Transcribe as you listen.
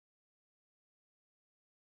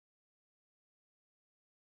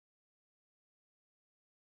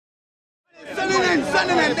We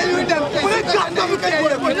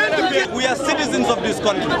are citizens of this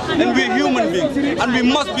country, and we're human beings, and we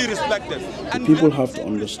must be respected. And people have to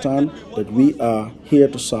understand that we are here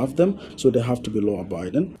to serve them, so they have to be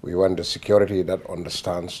law-abiding. We want the security that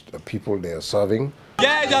understands the people they are serving.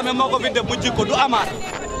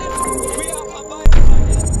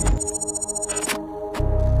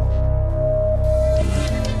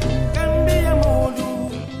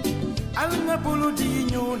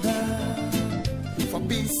 For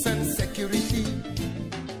peace and security.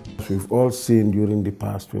 We've all seen during the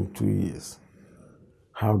past 22 years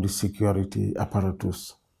how the security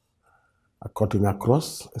apparatus are cutting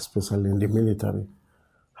across, especially in the military,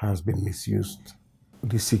 has been misused.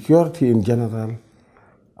 The security in general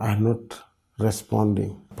are not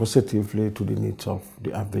responding positively to the needs of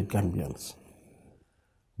the average Gambians.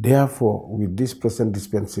 Therefore, with this present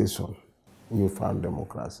dispensation, we found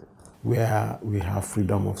democracy, where we have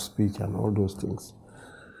freedom of speech and all those things.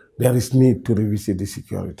 There is need to revisit the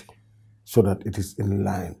security so that it is in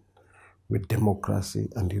line with democracy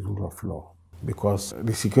and the rule of law, because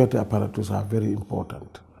the security apparatus are very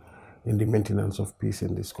important in the maintenance of peace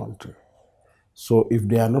in this country. So if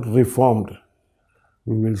they are not reformed,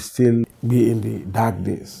 we will still be in the dark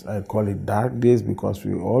days. I call it dark days because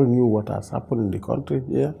we all knew what has happened in the country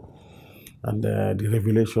here, and the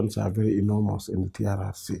revelations are very enormous in the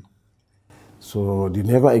TRRC. So the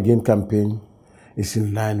Never Again campaign is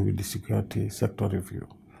in line with the security sector review.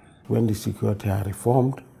 When the security are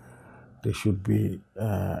reformed, they should be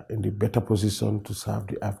in the better position to serve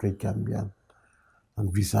the average Gambian.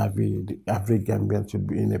 And vis-a-vis, the average Gambian should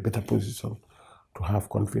be in a better position to have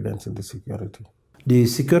confidence in the security. The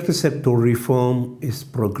security sector reform is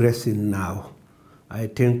progressing now. I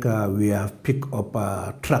think we have picked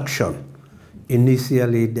up traction.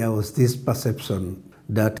 Initially, there was this perception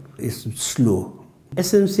that is slow.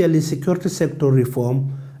 Essentially, security sector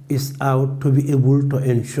reform is out to be able to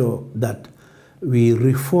ensure that we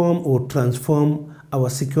reform or transform our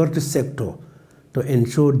security sector to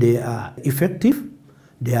ensure they are effective,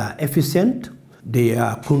 they are efficient, they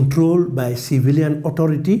are controlled by civilian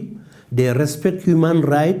authority, they respect human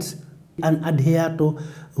rights and adhere to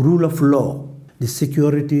rule of law. The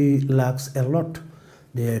security lacks a lot.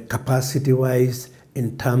 The capacity-wise,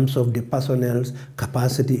 in terms of the personnel's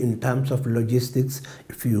capacity, in terms of logistics.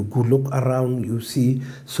 If you go look around, you see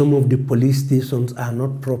some of the police stations are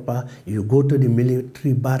not proper. You go to the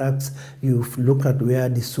military barracks, you look at where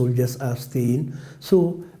the soldiers are staying.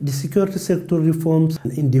 So the security sector reforms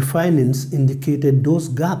in the finance indicated those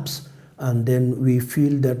gaps, and then we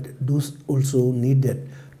feel that those also needed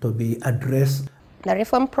to be addressed. The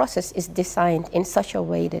reform process is designed in such a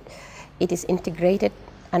way that it is integrated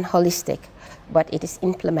and holistic, but it is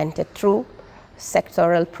implemented through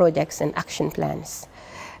sectoral projects and action plans,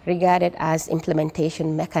 regarded as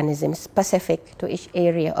implementation mechanisms specific to each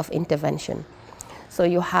area of intervention. So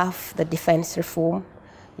you have the defense reform,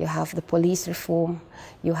 you have the police reform,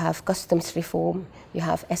 you have customs reform, you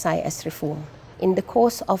have SIS reform. In the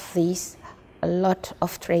course of these, a lot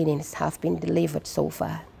of trainings have been delivered so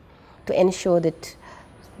far to ensure that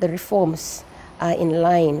the reforms are in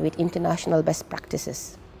line with international best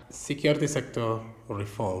practices. Security sector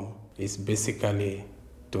reform is basically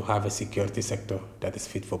to have a security sector that is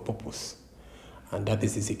fit for purpose. And that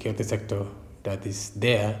is the security sector that is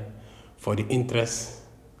there for the interests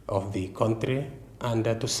of the country and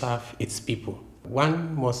to serve its people.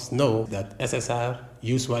 One must know that SSR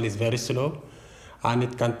usually is very slow and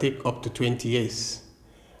it can take up to 20 years.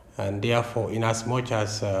 And therefore, in as much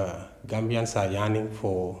as Gambians are yearning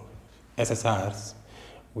for SSRs,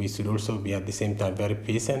 we should also be at the same time very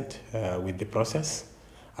patient with the process,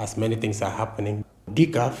 as many things are happening.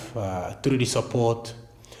 DCAF, through the support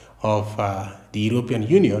of the European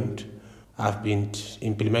Union, have been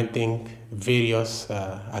implementing various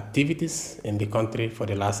activities in the country for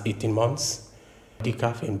the last 18 months.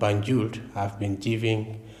 DCAF in Banjul have been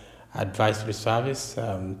giving advisory service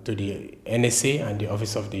to the NSA and the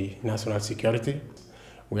Office of the National Security.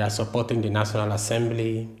 We are supporting the National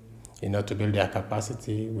Assembly to build their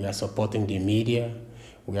capacity. We are supporting the media.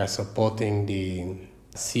 We are supporting the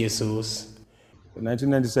CSOs. The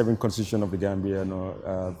 1997 Constitution of the Gambia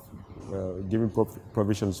giving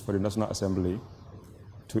provisions for the National Assembly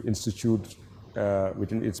to institute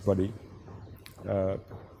within its body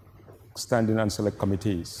standing and select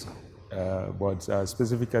committees, but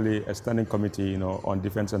specifically a standing committee on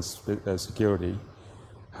defense and security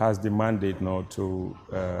has the mandate to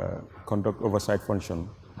conduct oversight function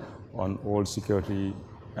on all security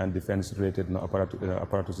and defense-related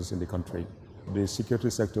apparatuses in the country. the security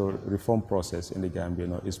sector reform process in the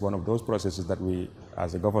Gambia is one of those processes that we,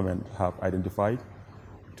 as a government, have identified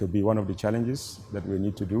to be one of the challenges that we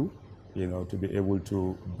need to do, to be able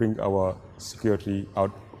to bring our security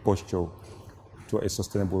out posture to a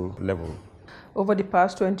sustainable level. Over the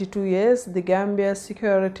past 22 years, the Gambia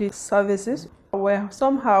security services were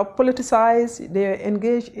somehow politicized. They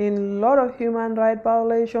engaged in a lot of human rights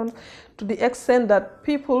violations to the extent that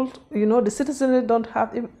people, the citizens don't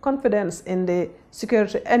have confidence in the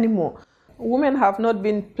security anymore. Women have not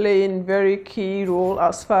been playing very key role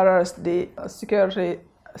as far as the security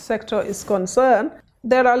sector is concerned.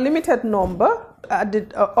 There are limited number at the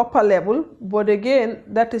upper level, but again,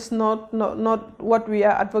 that is not what we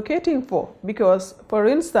are advocating for, because, for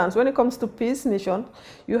instance, when it comes to peace mission,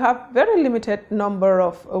 you have very limited number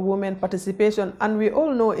of women participation, and we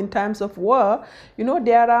all know in times of war,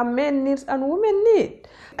 there are men needs and women need.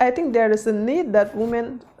 I think there is a need that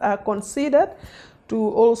women are considered to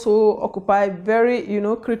also occupy very,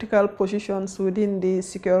 critical positions within the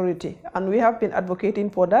security. And we have been advocating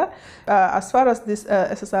for that. As far as this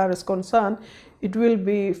SSR is concerned, it will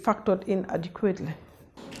be factored in adequately.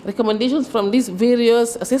 Recommendations from these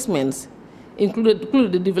various assessments include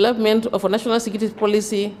the development of a national security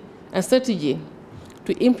policy and strategy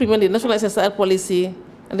to implement the national SSR policy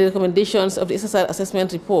and the recommendations of the SSR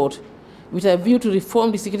assessment report with a view to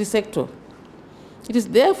reform the security sector. It is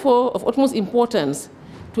therefore of utmost importance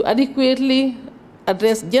to adequately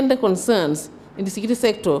address gender concerns in the security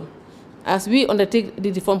sector as we undertake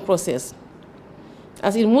the reform process.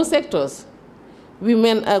 As in most sectors,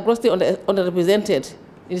 women are grossly underrepresented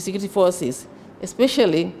in the security forces,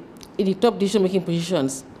 especially in the top decision-making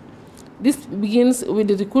positions. This begins with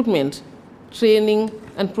the recruitment, training,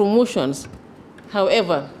 and promotions.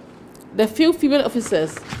 However, the few female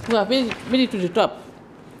officers who have made it to the top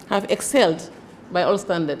have excelled by all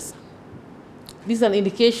standards. This is an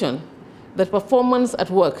indication that performance at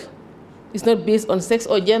work is not based on sex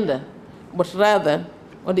or gender, but rather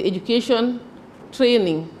on the education,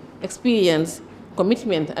 training, experience,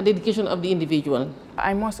 commitment, and dedication of the individual.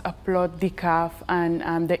 I must applaud DCAF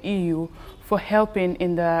and the EU for helping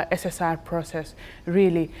in the SSR process,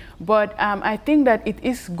 really. But I think that it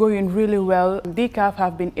is going really well. DCAF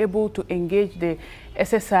have been able to engage the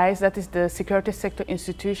SSIs, that is the security sector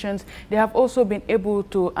institutions. They have also been able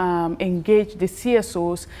to engage the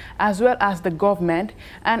CSOs as well as the government.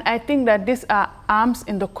 And I think that these are arms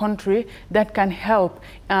in the country that can help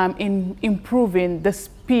in improving the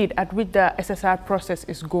speed at which the SSR process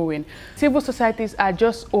is going. Civil societies are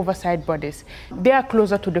just oversight bodies. They are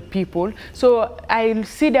closer to the people. So I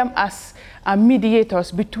see them as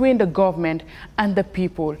mediators between the government and the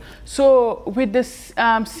people. So with the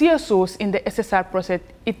CSOs in the SSR process,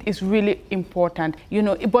 it is really important,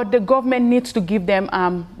 but the government needs to give them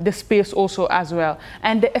the space also as well.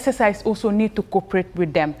 And the SSIs also need to cooperate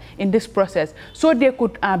with them in this process, so they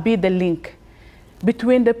could be the link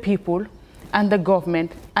between the people and the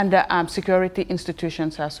government and the security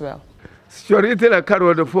institutions as well. Security la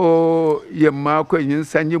karo da fo yemma ko yin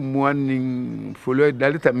sanyi muanning fulo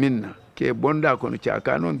dalita minna ke bonda ko no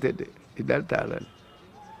chaka non tede dalta la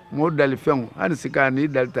mo dal fen an sikani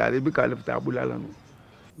dalta bi kalifta bulala no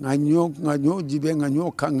nganyo jibe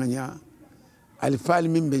nganyo kanganya alfal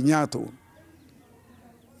min be nyato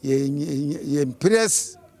ye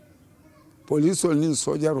press police ni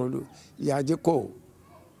sojarolo yaje ko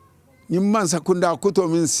nyimman sakunda kuto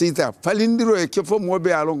min sita falindiro e kefo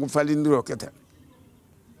mobe alon falindiro ketal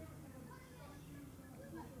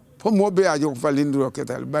fo mobe ajo falindiro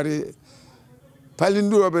ketal bari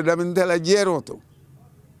falindiro be damin tala jeroto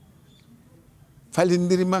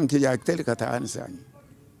falindiri manke ya tel kata ansani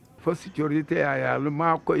fo security ya lu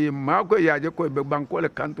mako ya je ko be banko le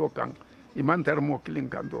kanto kan imantar mo kilin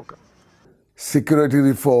kanto kan security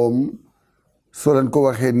reform so len ko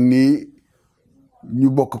waxe ni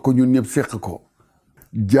ñu bokk ko ñun ñëpp sekk ko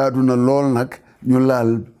jaadu na lool nag ñu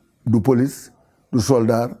laal du police du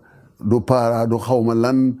soldat du para du xawma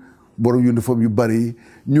lan borom uniforme yu bari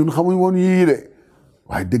ñun xamuñ woon yii de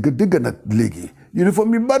waaye dëgg nag léegi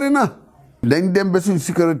uniforme yu bari na dañ dem ba suñ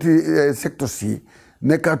sécurité secteur si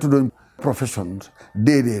nekkaatu doon professions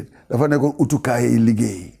déedéet dafa nekkoon utukaay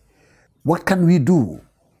liggéey. What can we do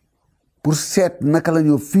pour seet naka la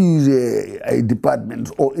ñoo fuser ay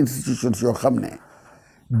departments or institutions yoo xam ne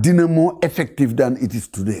dina more effective than it is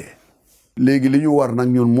today. Léegi li ñu war nag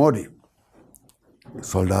ñun moo di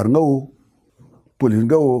soldat nga woo police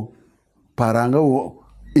nga woo para nga woo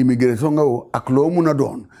immigration nga woo ak loo mun a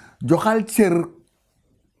doon joxal cër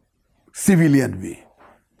civilian bi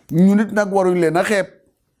ñu nit nag waruñ leen a xeeb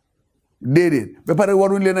déedéet ba pare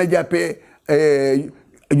waruñ leen a jàppee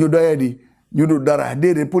ñu doyadi ñu du dara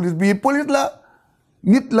déedéet police bi police la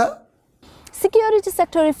nit la. Security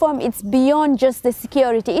sector reform, it's beyond just the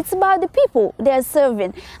security. It's about the people they are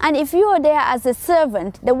serving. And if you are there as a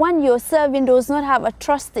servant, the one you're serving does not have a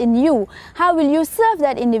trust in you, how will you serve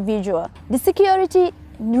that individual? The security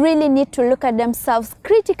really need to look at themselves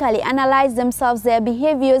critically, analyze themselves, their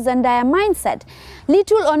behaviors and their mindset.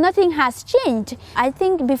 Little or nothing has changed. I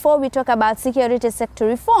think before we talk about security sector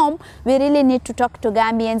reform, we really need to talk to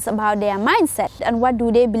Gambians about their mindset and what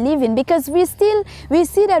do they believe in, because we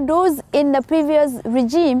see that those in the previous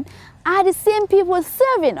regime are the same people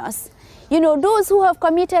serving us. You know, those who have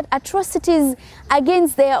committed atrocities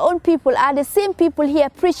against their own people are the same people here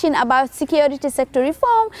preaching about security sector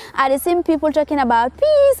reform, are the same people talking about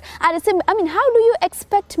peace, are the same. I mean, how do you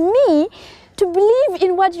expect me to believe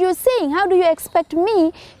in what you're saying? How do you expect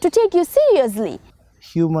me to take you seriously?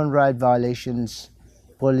 Human rights violations,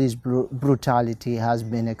 police brutality has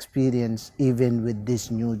been experienced even with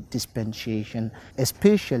this new dispensation,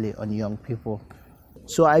 especially on young people.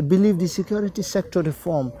 So I believe the security sector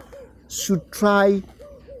reform should try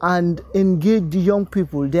and engage the young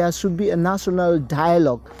people. There should be a national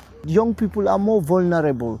dialogue. Young people are more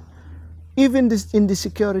vulnerable. Even in the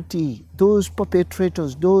security, those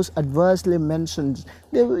perpetrators, those adversely mentioned,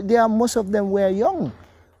 most of them were young.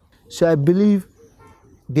 So I believe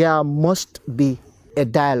there must be a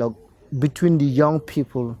dialogue between the young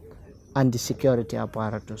people and the security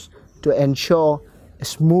apparatus to ensure a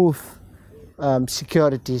smooth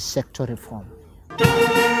security sector reform.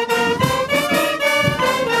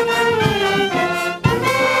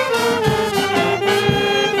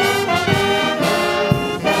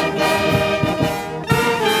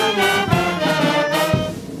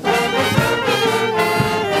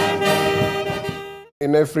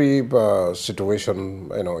 In every situation,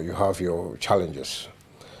 you have your challenges,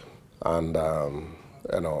 and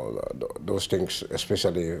those things,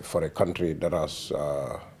 especially for a country that has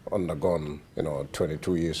undergone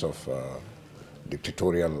 22 years of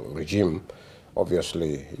dictatorial regime,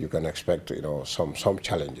 obviously you can expect some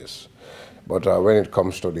challenges. But when it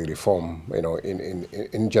comes to the reform,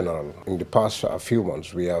 in general, in the past few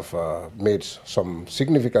months, we have made some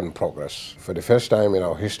significant progress. For the first time in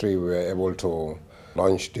our history, we were able to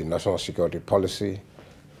launch the national security policy.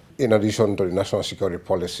 In addition to the national security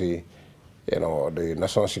policy, the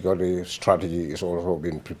national security strategy is also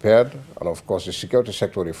being prepared, and of course the security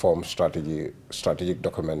sector reform strategic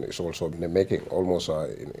document is also in the making, almost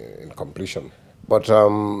in completion. But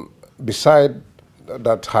beside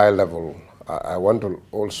that high level, I want to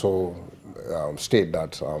also state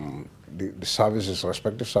that the services,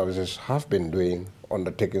 respective services, have been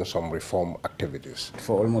undertaking some reform activities.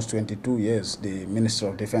 For almost 22 years, the Minister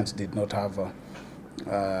of Defense did not have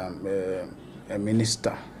a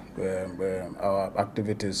minister. Our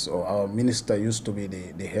activities, or our minister used to be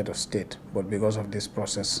the head of state, but because of this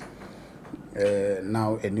process,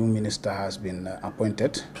 now a new minister has been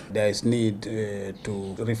appointed. There is need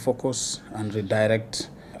to refocus and redirect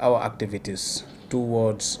our activities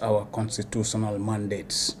towards our constitutional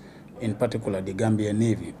mandates, in particular the Gambian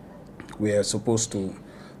Navy. We are supposed to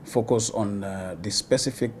focus on the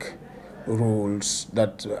specific rules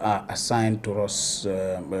that are assigned to us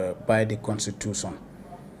by the Constitution.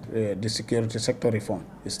 The security sector reform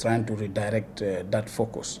is trying to redirect that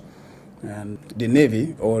focus. And the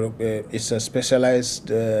Navy is a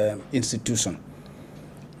specialized institution.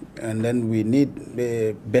 And then we need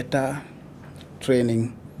better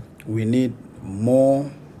training. We need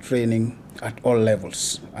more training at all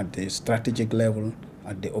levels, at the strategic level,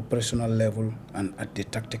 at the operational level, and at the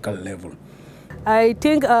tactical level. I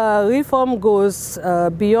think reform goes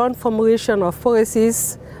beyond formulation of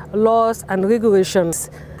policies, laws, and regulations.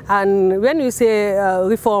 And when we say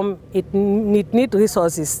reform, it needs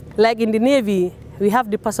resources. Like in the Navy, we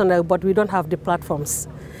have the personnel, but we don't have the platforms.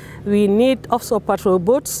 We need offshore patrol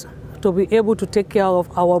boats to be able to take care of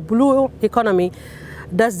our blue economy.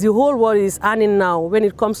 That's the whole world is earning now when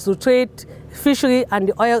it comes to trade, fishery, and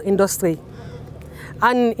the oil industry.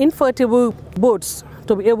 And inflatable boats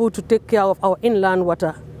to be able to take care of our inland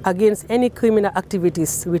water against any criminal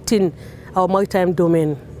activities within our maritime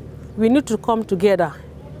domain. We need to come together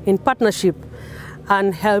in partnership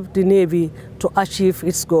and help the Navy to achieve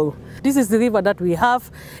its goal. This is the river that we have.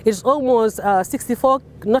 It's almost 64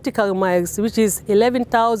 nautical miles, which is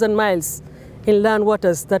 11,000 miles in land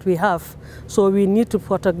waters that we have. So we need to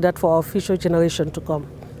protect that for our future generation to come.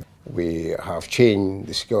 We have changed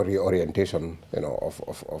the security orientation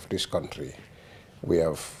of this country. We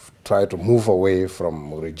have tried to move away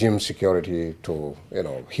from regime security to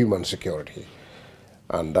human security.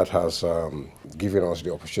 And that has given us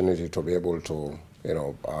the opportunity to be able to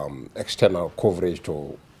external coverage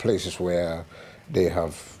to places where they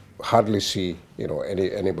have hardly see,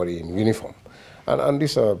 anybody in uniform. And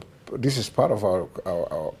this is part of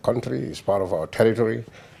our country, it's part of our territory,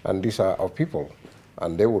 and these are our people.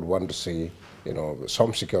 And they would want to see,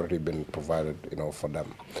 some security being provided, for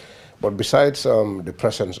them. But besides the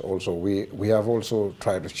presence also, we have also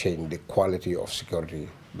tried to change the quality of security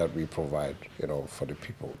that we provide, for the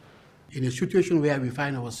people. In a situation where we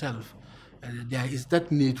find ourselves, there is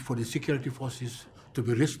that need for the security forces to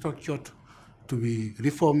be restructured, to be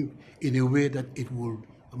reformed in a way that it will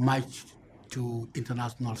match to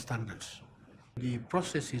international standards. The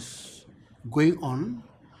process is going on.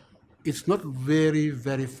 It's not very,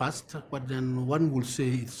 very fast, but then one will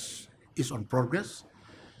say it's on progress,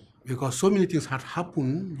 because so many things had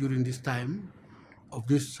happened during this time of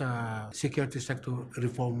this security sector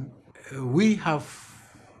reform. We have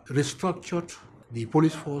restructured the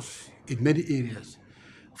police force in many areas.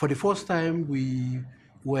 For the first time, we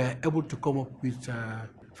were able to come up with a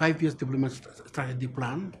 5-year development strategy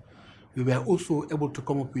plan. We were also able to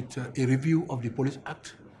come up with a review of the Police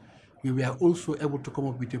Act. We were also able to come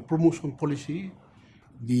up with a promotion policy,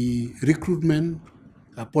 the recruitment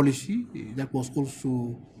policy that was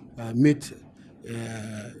also made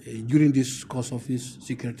during this course of this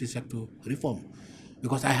security sector reform.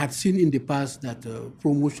 Because I had seen in the past that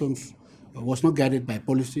promotions was not guided by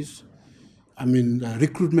policies.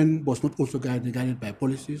 Recruitment was not also guided by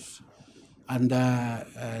policies. And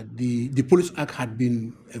the Police Act had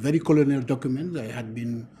been a very colonial document. It had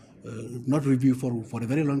been not reviewed for a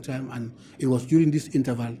very long time. And it was during this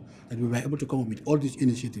interval that we were able to come up with all these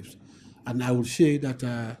initiatives. And I would say that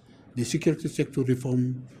the security sector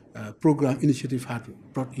reform program initiative had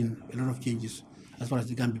brought in a lot of changes as far as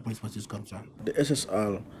the Gambia Police Force is concerned. The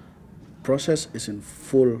SSR process is in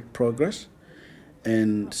full progress,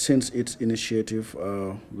 and since its initiative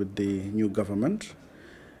with the new government,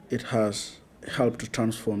 it has helped to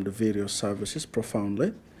transform the various services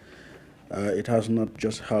profoundly. It has not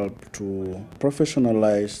just helped to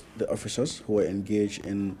professionalize the officers who are engaged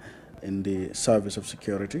in the service of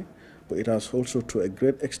security, but it has also to a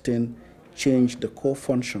great extent changed the core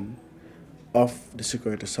function of the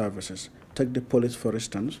security services. Take the police, for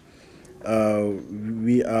instance.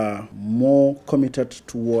 We are more committed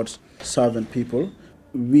towards serving people.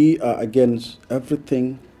 We are against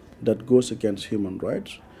everything that goes against human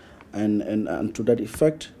rights. And to that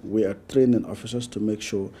effect, we are training officers to make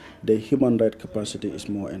sure their human right capacity is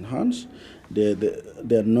more enhanced,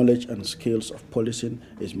 their knowledge and skills of policing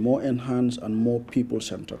is more enhanced and more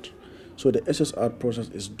people-centered. So the SSR process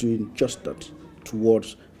is doing just that,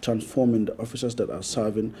 towards transforming the officers that are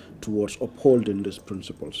serving towards upholding these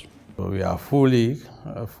principles. We are fully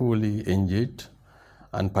engaged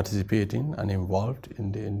and participating and involved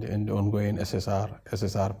in the ongoing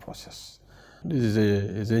SSR process. This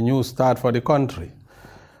is a new start for the country.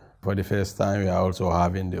 For the first time, we are also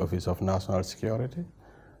having the Office of National Security.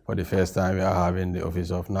 For the first time, we are having the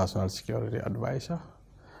Office of National Security Advisor.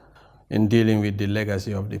 In dealing with the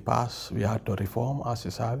legacy of the past, we had to reform as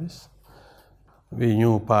a service. We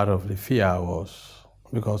knew part of the fear was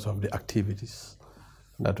because of the activities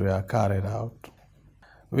that were carried out,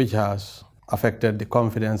 which has affected the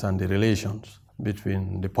confidence and the relations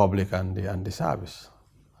between the public and the service.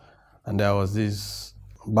 And there was this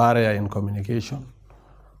barrier in communication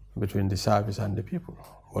between the service and the people.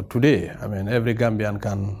 But today, every Gambian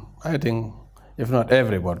can, I think, if not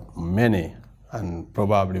every, but many, and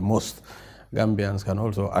probably most Gambians can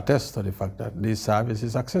also attest to the fact that this service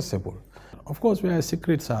is accessible. Of course, we are a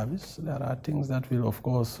secret service. There are things that will, of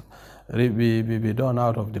course, be done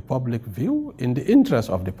out of the public view in the interest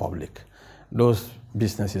of the public. Those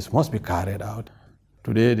businesses must be carried out.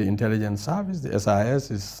 Today, the intelligence service, the SIS,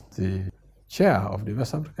 is the chair of the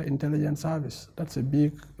West Africa Intelligence Service. That's a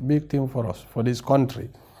big thing for us, for this country.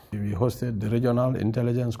 We hosted the regional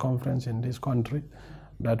intelligence conference in this country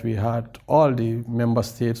that we had all the member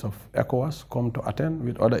states of ECOWAS come to attend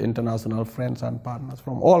with other international friends and partners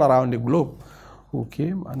from all around the globe who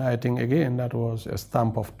came. And I think, again, that was a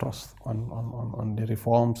stamp of trust on the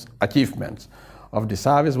reforms, achievements of the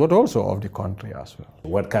service, but also of the country as well.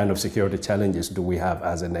 What kind of security challenges do we have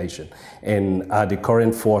as a nation? And are the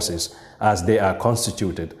current forces, as they are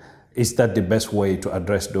constituted, is that the best way to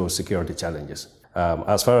address those security challenges?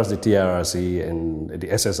 As far as the TRRC and the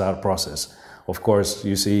SSR process, of course,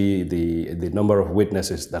 you see the number of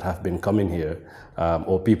witnesses that have been coming here,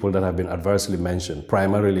 or people that have been adversely mentioned,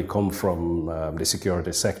 primarily come from the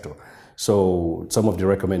security sector. So some of the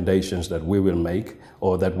recommendations that we will make,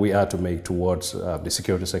 or that we are to make towards the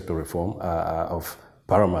security sector reform, are of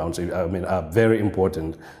paramount, I mean, are very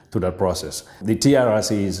important to that process. The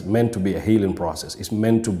TRRC is meant to be a healing process. It's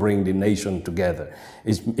meant to bring the nation together.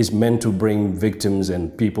 It's meant to bring victims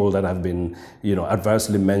and people that have been,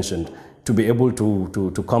 adversely mentioned to be able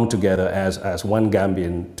to come together as one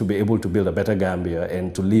Gambian, to be able to build a better Gambia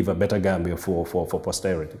and to leave a better Gambia for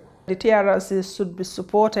posterity. The TRRC should be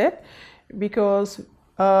supported because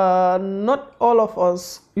not all of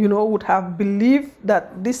us, would have believed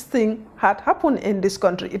that this thing had happened in this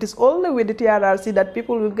country. It is only with the TRRC that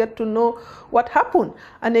people will get to know what happened.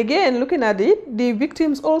 And again, looking at it, the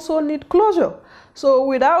victims also need closure. So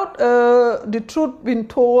without the truth being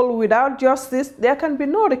told, without justice, there can be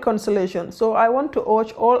no reconciliation. So I want to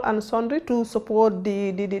urge all and sundry to support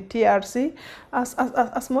the TRC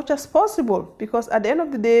as much as possible, because at the end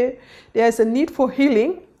of the day, there is a need for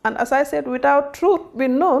healing. And as I said, without truth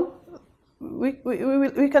being known, we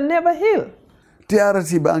can never heal.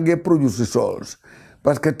 TRC ba nge produce results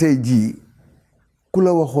parce que tey jii ku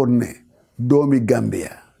la waxoon ne doomi Gambia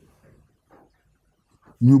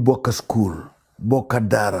ñu bokk school bokk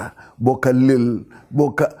daara bokk lël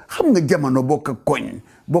bokk xam nga jamono bokk koñ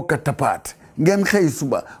bokk tapaat ngeen xëy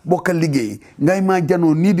suba bokk liggéey ngay ma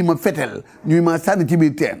janoo nii di ma fetel ñuy ma sànni ci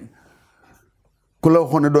biir teen ku la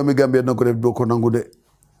waxoon ne doomi Gambia na ko def doo ko nangu de.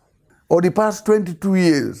 Over the past 22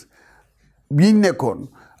 years biñ nekkoon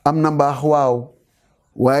am na mbaax waaw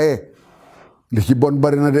waaye li ci bon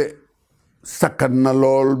bari na de sakkan na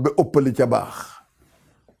lool ba ëppali ca baax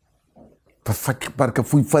parce que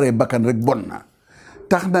fuñ faree bakkan rek bon na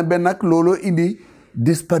tax na ba nag looloo indi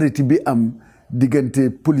disparité bi am diggante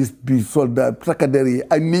police bi soldat takkader yi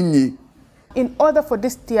ak nit ñi. In order for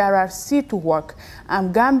this TRRC to work,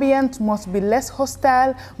 Gambians must be less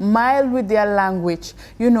hostile, mild with their language,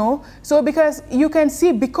 So because you can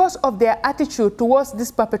see, because of their attitude towards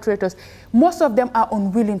these perpetrators, most of them are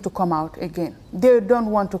unwilling to come out again. They don't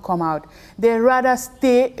want to come out. They rather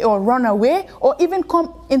stay or run away or even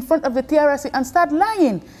come in front of the TRRC and start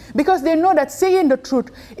lying, because they know that saying the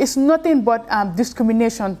truth is nothing but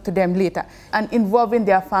discrimination to them later. And involving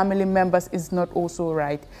their family members is not also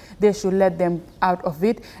right. They should let them out of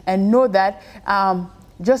it and know that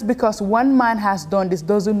just because one man has done this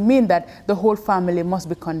doesn't mean that the whole family must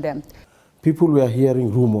be condemned. People were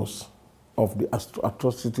hearing rumors of the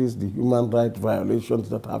atrocities, the human rights violations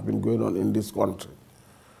that have been going on in this country.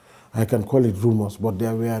 I can call it rumors, but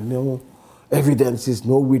there were no evidences,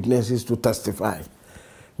 no witnesses to testify.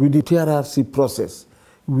 With the TRRC process,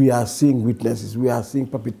 we are seeing witnesses, we are seeing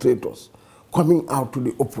perpetrators coming out to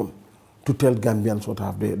the open to tell Gambians what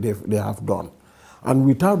they have done. And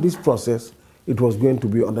without this process, it was going to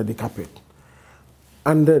be under the carpet.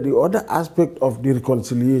 And the other aspect of the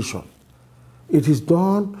reconciliation, it is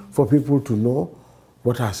done for people to know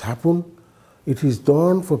what has happened. It is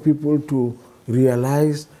done for people to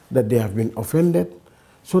realize that they have been offended,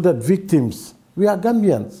 so that victims, we are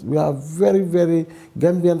Gambians, we are very, very,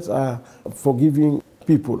 Gambians are forgiving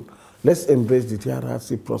people. Let's embrace the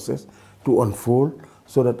TRRC process to unfold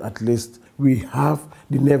so that at least we have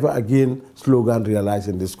the never again slogan realized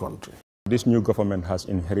in this country. This new government has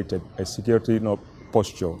inherited a security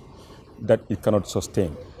posture that it cannot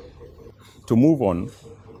sustain. To move on,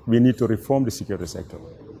 we need to reform the security sector.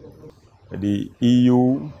 The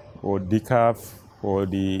EU or DCAF or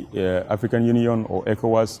the African Union or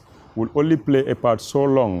ECOWAS will only play a part so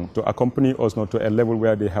long to accompany us not to a level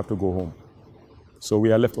where they have to go home. So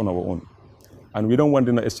we are left on our own. And we don't want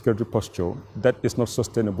a security posture that is not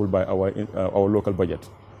sustainable by our local budget.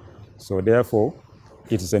 So therefore,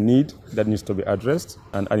 it is a need that needs to be addressed,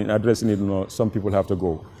 and in addressing it, some people have to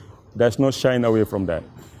go. There's no shying away from that.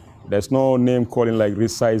 There's no name calling like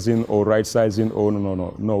resizing or right sizing. Oh,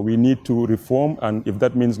 no. No, we need to reform, and if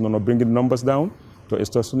that means bringing numbers down to a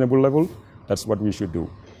sustainable level, that's what we should do.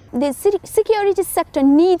 The security sector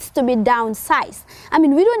needs to be downsized. I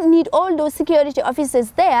mean, we don't need all those security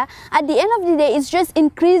officers there. At the end of the day, it's just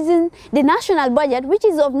increasing the national budget, which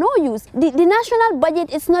is of no use. The national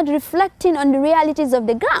budget is not reflecting on the realities of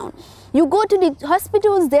the ground. You go to the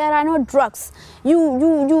hospitals, there are no drugs.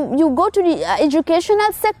 You go to the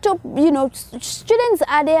educational sector, students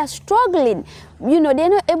are there struggling. They're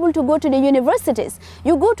not able to go to the universities.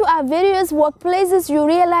 You go to our various workplaces, you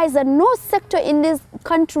realize that no sector in this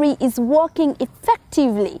country is working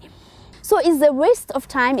effectively. So it's a waste of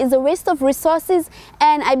time, it's a waste of resources,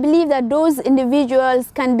 and I believe that those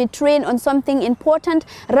individuals can be trained on something important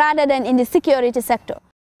rather than in the security sector.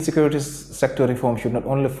 Security sector reform should not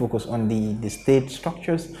only focus on the state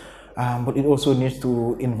structures, but it also needs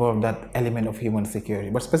to involve that element of human security.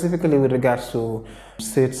 But specifically with regards to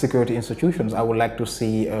state security institutions, I would like to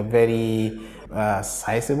see a very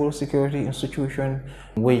sizable security institution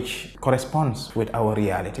which corresponds with our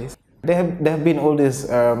realities. There have been all this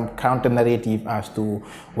counter narrative as to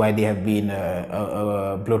why there have been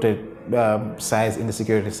a bloated size in the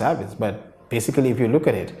security service, but basically, if you look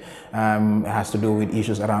at it, it has to do with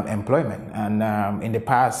issues around employment. And in the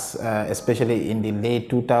past, especially in the late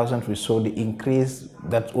 2000s, we saw the increase.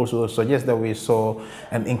 That also suggests that we saw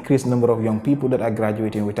an increased number of young people that are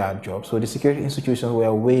graduating without jobs. So the security institutions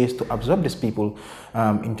were ways to absorb these people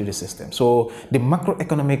into the system. So the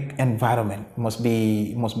macroeconomic environment must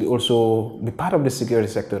also be part of the security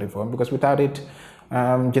sector reform, because without it,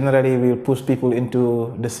 generally we'll push people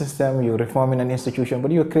into the system, you're reforming an institution, but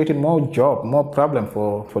you're creating more job, more problem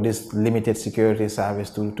for this limited security service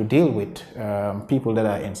to deal with people that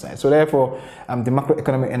are inside. So therefore, the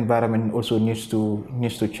macroeconomic environment also needs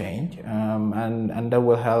to change, and that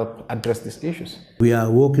will help address these issues. We are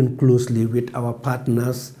working closely with our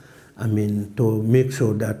partners, to make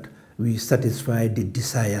sure that we satisfy the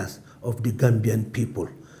desires of the Gambian people.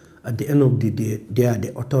 At the end of the day, they are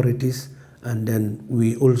the authorities. And then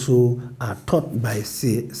we also are taught by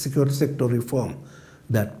security sector reform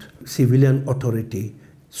that civilian authority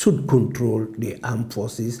should control the armed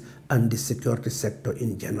forces and the security sector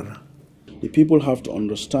in general. The people have to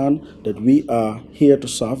understand that we are here to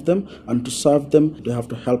serve them, and to serve them, they have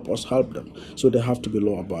to help us help them. So they have to be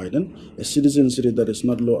law-abiding. A citizenry that is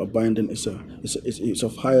not law-abiding is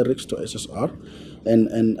of higher risk to SSR,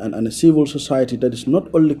 and a civil society that is not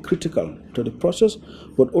only critical to the process,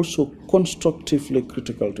 but also constructively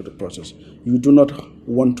critical to the process. You do not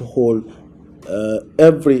want to hold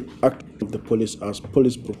every act of the police as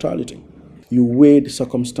police brutality. You weigh the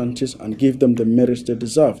circumstances and give them the merits they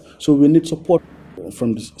deserve. So we need support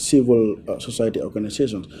from the civil society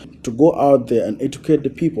organizations to go out there and educate the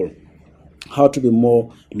people how to be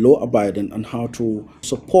more law-abiding and how to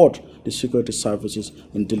support the security services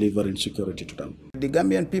in delivering security to them. The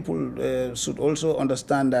Gambian people should also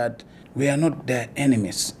understand that we are not their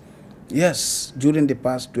enemies. Yes, during the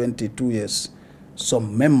past 22 years,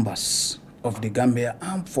 some members of the Gambia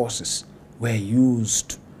Armed Forces were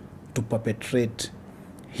used to perpetrate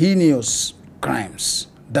heinous crimes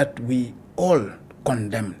that we all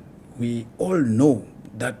condemn. We all know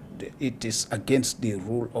that it is against the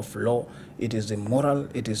rule of law, it is immoral,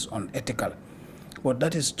 it is unethical. But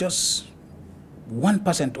that is just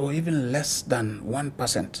 1% or even less than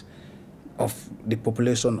 1% of the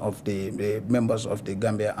population of the members of the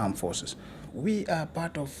Gambia Armed Forces. We are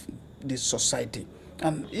part of this society,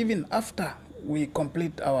 and even after we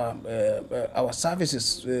complete our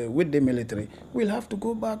services with the military, we'll have to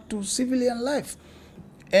go back to civilian life.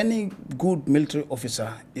 Any good military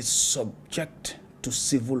officer is subject to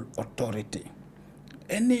civil authority.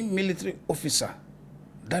 Any military officer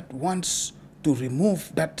that wants to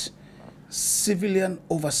remove that civilian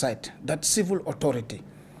oversight, that civil authority,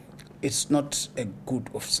 it's not a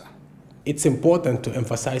good officer. It's important to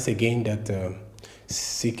emphasize again that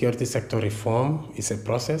security sector reform is a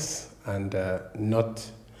process and not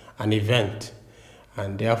an event,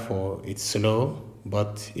 and therefore it's slow,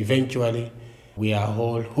 but eventually we are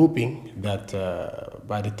all hoping that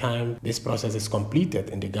by the time this process is completed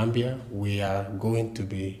in the Gambia, we are going to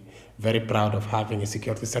be very proud of having a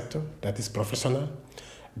security sector that is professional,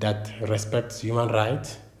 that respects human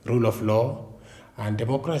rights, rule of law, and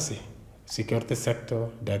democracy. Security sector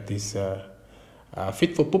that is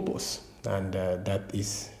fit for purpose and that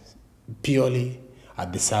is purely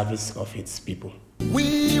at the service of its people.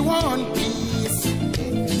 We want peace.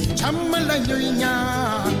 Chamala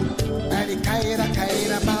nyoinya, ali kaira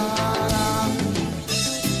kaira bara.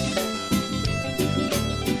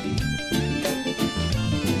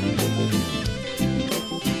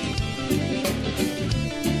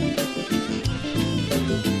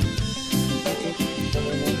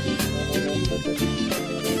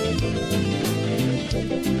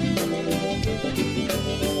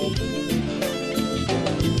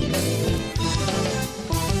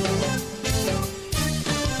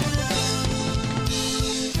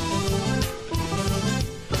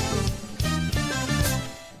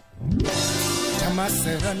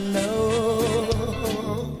 Serrano,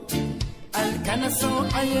 Alcanaso,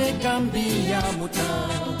 aye Gambia muta.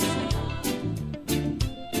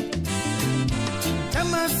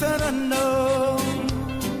 Chama Serrano,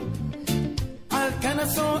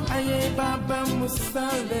 Alcanaso, aye Baba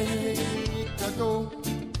Musale, Kago.